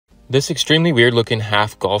This extremely weird looking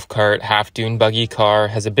half golf cart, half dune buggy car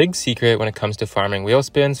has a big secret when it comes to farming wheel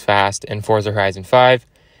spins fast in Forza Horizon 5,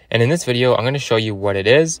 and in this video I'm going to show you what it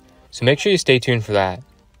is, so make sure you stay tuned for that.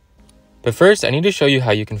 But first I need to show you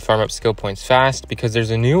how you can farm up skill points fast because there's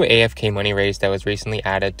a new AFK money race that was recently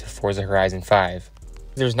added to Forza Horizon 5.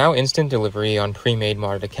 There's now instant delivery on pre-made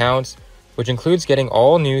modded accounts, which includes getting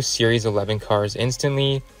all new Series 11 cars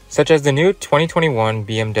instantly, such as the new 2021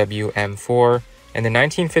 BMW M4 and the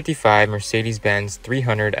 1955 Mercedes-Benz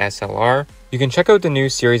 300 SLR. You can check out the new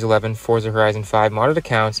Series 11 Forza Horizon 5 modded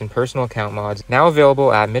accounts and personal account mods now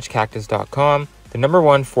available at mitchcactus.com, the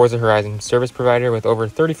 #1 Forza Horizon service provider with over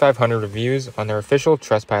 3,500 reviews on their official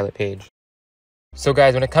Trustpilot page. So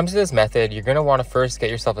guys, when it comes to this method, you're going to want to first get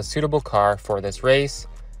yourself a suitable car for this race.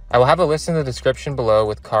 I will have a list in the description below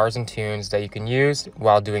with cars and tunes that you can use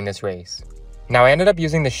while doing this race. Now I ended up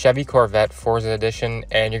using the Chevy Corvette Forza Edition,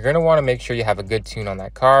 and you're going to want to make sure you have a good tune on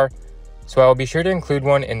that car, so I will be sure to include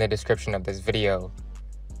one in the description of this video.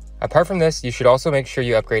 Apart from this, you should also make sure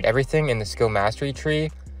you upgrade everything in the skill mastery tree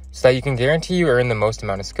so that you can guarantee you earn the most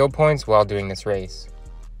amount of skill points while doing this race.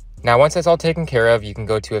 Now once that's all taken care of, you can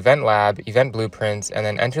go to Event Lab, Event Blueprints, and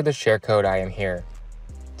then enter the share code I am here.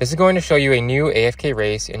 This is going to show you a new AFK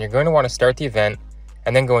race, and you're going to want to start the event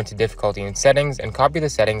and then go into difficulty and settings and copy the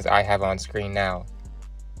settings I have on screen now.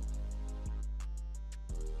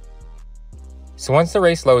 So once the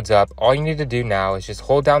race loads up, all you need to do now is just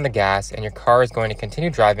hold down the gas and your car is going to continue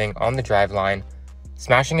driving on the drive line,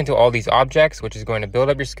 smashing into all these objects, which is going to build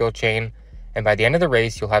up your skill chain, and by the end of the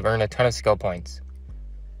race you'll have earned a ton of skill points.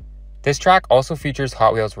 This track also features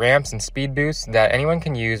Hot Wheels ramps and speed boosts that anyone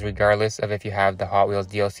can use regardless of if you have the Hot Wheels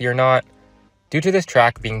DLC or not, due to this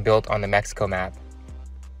track being built on the Mexico map.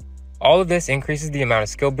 All of this increases the amount of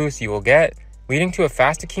skill boosts you will get, leading to a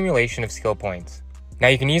fast accumulation of skill points. Now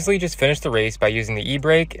you can easily just finish the race by using the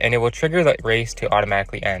e-brake, and it will trigger the race to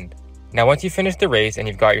automatically end. Now once you finish the race and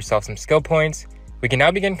you've got yourself some skill points, we can now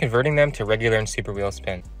begin converting them to regular and super wheel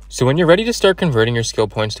spin. So when you're ready to start converting your skill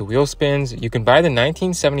points to wheel spins, you can buy the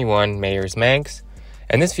 1971 Mayor's Manx,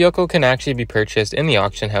 and this vehicle can actually be purchased in the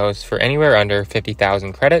auction house for anywhere under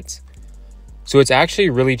 50,000 credits. So it's actually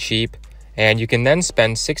really cheap, and you can then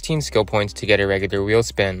spend 16 skill points to get a regular wheel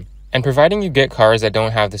spin. And providing you get cars that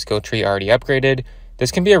don't have the skill tree already upgraded,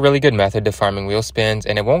 this can be a really good method to farming wheel spins,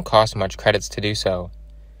 and it won't cost much credits to do so.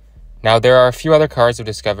 Now there are a few other cars I've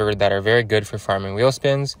discovered that are very good for farming wheel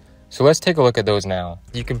spins, so let's take a look at those now.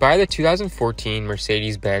 You can buy the 2014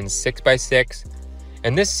 Mercedes-Benz 6x6,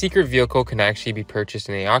 and this secret vehicle can actually be purchased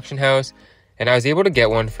in the auction house, and I was able to get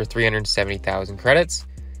one for 370,000 credits.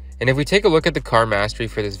 And if we take a look at the car mastery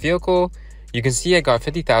for this vehicle, you can see I got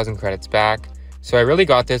 50,000 credits back, so I really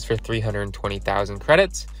got this for 320,000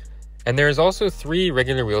 credits. And there is also 3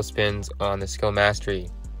 regular wheel spins on the skill mastery.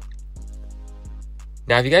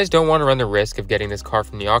 Now if you guys don't want to run the risk of getting this car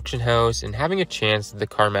from the auction house and having a chance that the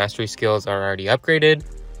car mastery skills are already upgraded,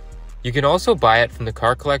 you can also buy it from the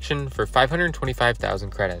car collection for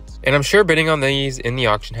 525,000 credits. And I'm sure bidding on these in the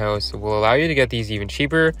auction house will allow you to get these even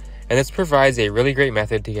cheaper, and this provides a really great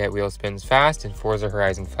method to get wheel spins fast in Forza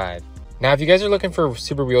Horizon 5. Now if you guys are looking for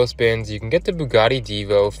super wheel spins, you can get the Bugatti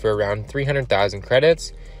Divo for around 300,000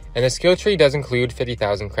 credits, and the skill tree does include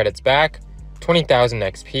 50,000 credits back, 20,000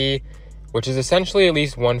 XP, which is essentially at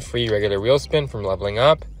least 1 free regular wheel spin from leveling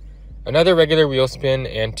up, another regular wheel spin,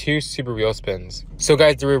 and 2 super wheel spins. So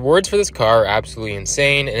guys, the rewards for this car are absolutely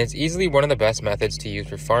insane, and it's easily one of the best methods to use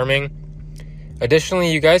for farming.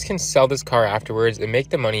 Additionally, you guys can sell this car afterwards and make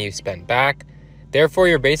the money you spent back. Therefore,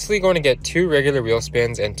 you're basically going to get 2 regular wheel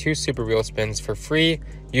spins and 2 super wheel spins for free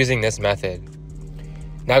using this method.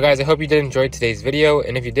 Now guys, I hope you did enjoy today's video,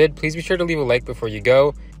 and if you did, please be sure to leave a like before you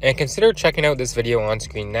go, and consider checking out this video on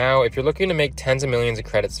screen now if you're looking to make tens of millions of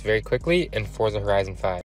credits very quickly in Forza Horizon 5.